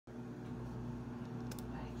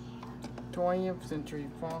20th Century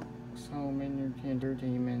Fox Home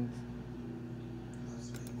Entertainment.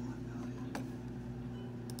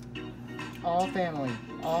 All family,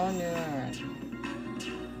 all new.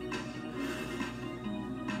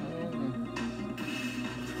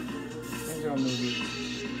 These are movies.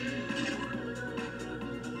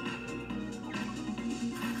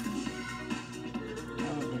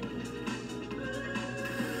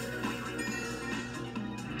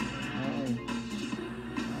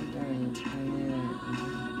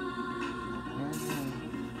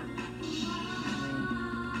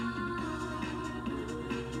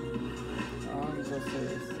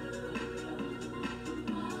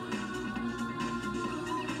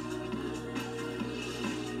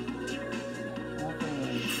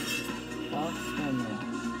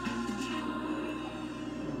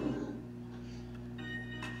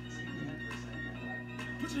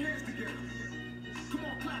 Put your hands together. Come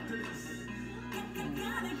on, clap to this.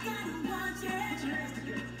 Gotta watch it. Put your hands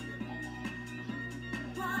together.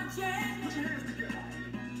 Watch it. Put your hands together.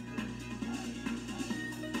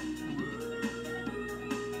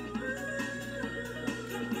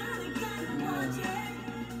 Gotta watch it.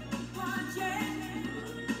 Watch it.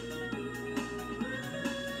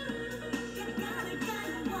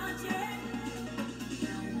 Gotta watch it.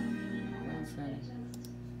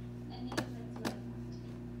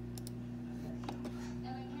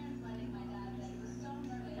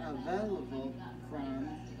 Available from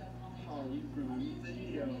Polygram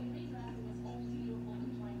Video.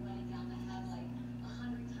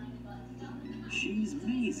 She's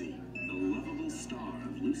Maisie, the lovable star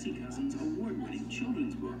of Lucy Cousins' award-winning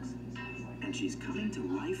children's books. And she's coming to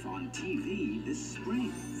life on TV this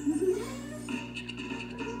spring.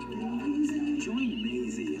 Join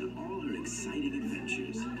Maisie in all her exciting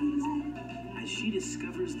adventures as she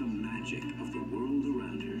discovers the magic of the world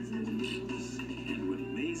around her. And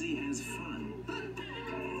when Maisie has fun,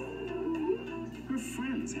 her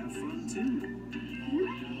friends have fun too.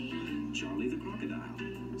 Charlie the crocodile,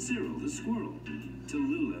 Cyril the squirrel,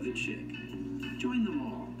 Tallulah the chick. Join them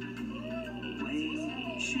all,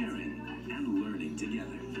 playing, sharing, and learning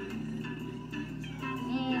together.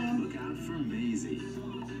 Look out for Maisie,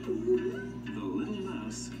 the little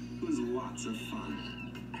mouse who's lots of fun.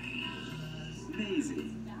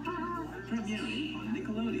 Maisie, premiering on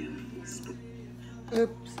Nickelodeon.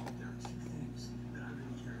 Oops.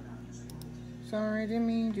 Sorry, didn't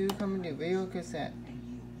mean to come into video cassette.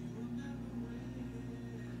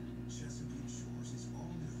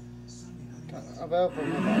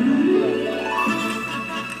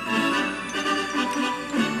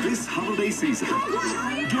 This holiday season,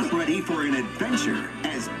 get ready for an adventure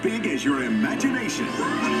as big as your imagination.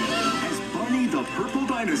 As Barney the Purple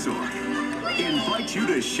Dinosaur invites you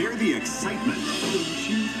to share the excitement. Don't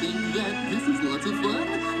you think that this is lots of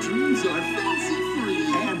fun? Dreams are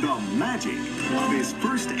fancy-free. And the magic of his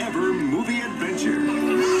first ever movie adventure.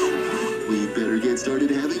 We better get started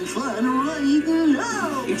having fun right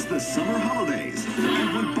now. It's the summer holidays,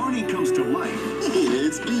 and when Barney comes to life,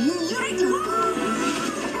 It's beautiful.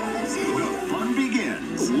 the fun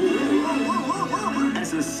begins.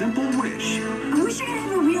 As a simple wish I wish I could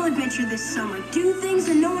have a real adventure this summer. Do things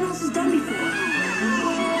that no one else has done before.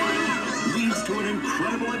 leads to an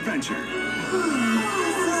incredible adventure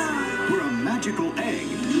where a magical egg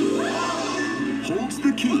holds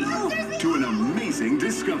the key to an amazing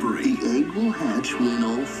discovery. The egg will hatch when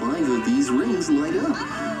all 5 of these rings light up.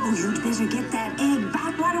 You'd better get that egg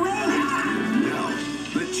back right away. Now,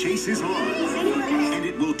 the chase is on, and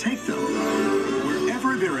it will take them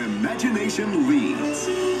wherever their imagination leads.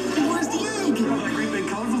 Where's the egg? That great big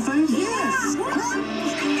colorful thing? Yes.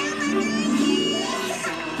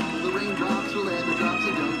 The raindrops will land the drops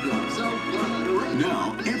and don't drop. So what a rain.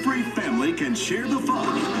 Now, every family can share the fun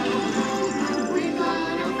We're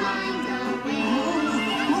gonna find a way.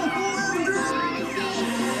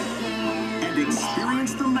 and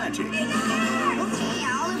experience the magic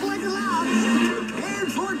All aboard the log. Prepared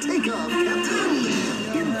for takeoff, Captain.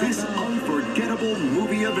 in this unforgettable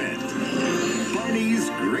movie event. Barney's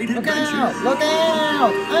Great Look Adventure. out! Look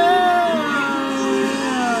out! Ah!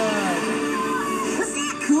 Was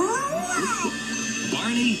that cool?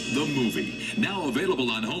 Barney the Movie, now available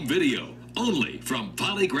on home video, only from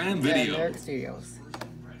Polygram Video. Derek Studios.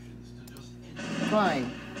 5,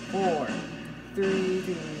 4, 3,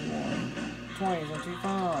 2, 1. 20th Century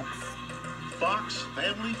Fox. Fox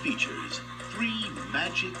Family Features 3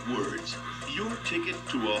 magic words. Your ticket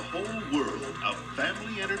to a whole world of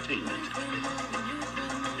family entertainment.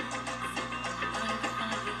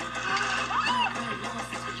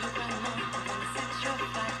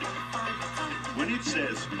 When it It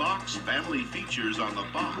says Fox Family Features on the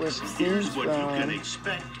box. With Here's scenes what you from- can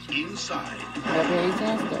expect inside.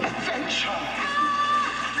 Adventure.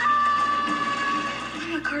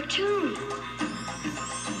 I'm a cartoon.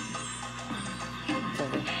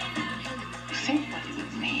 Think what it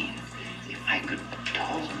would mean if I could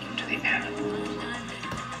talk to the animals.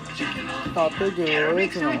 Dr. Do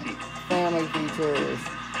original. Family Features.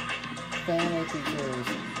 Family Features.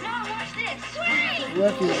 Mom, watch this. Sweet!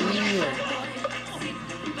 Rookie Year.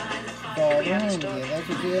 Cartoon, yeah, that's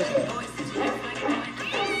what you get.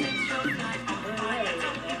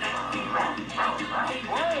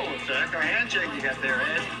 Whoa, it's a heck of a handshake you got there,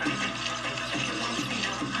 Ed.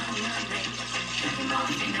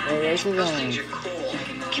 There is his Those own. things are cool.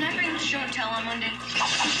 Can I bring the show and tell on Monday?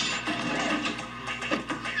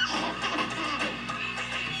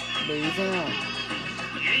 These are on.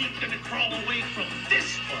 You ain't gonna crawl away from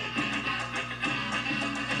this one.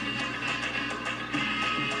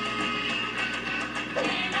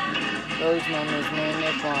 Those numbers mean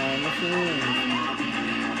they're flying machines.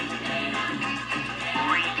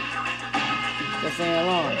 Just sing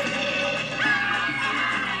along.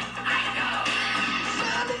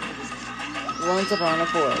 Once upon a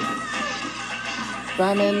forest.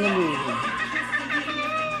 Batman the movie.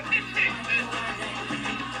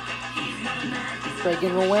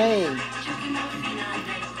 Breaking away.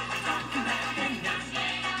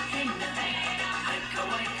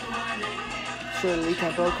 Shirley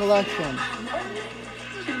Temple Collection.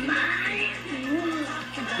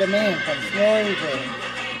 The Man from Snoring.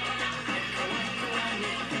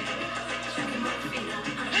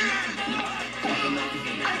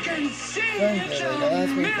 I can see Friends, it's a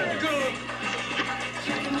that's me miracle.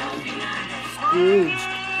 Scrooge.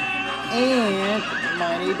 And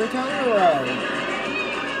My Neighbor Totoro.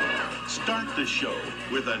 Start the show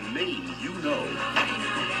with a name you know.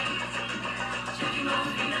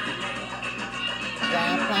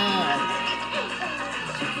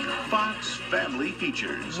 Fox Family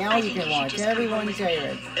Features. Now you can watch everyone's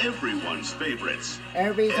favorites. Everyone's favorites.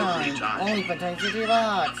 Every time. Every time. Only for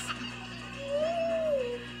 $10.50.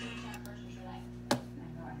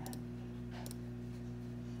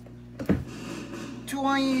 To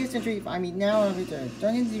 20th century, I mean now every day.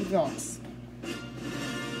 Dungeons and Dragons.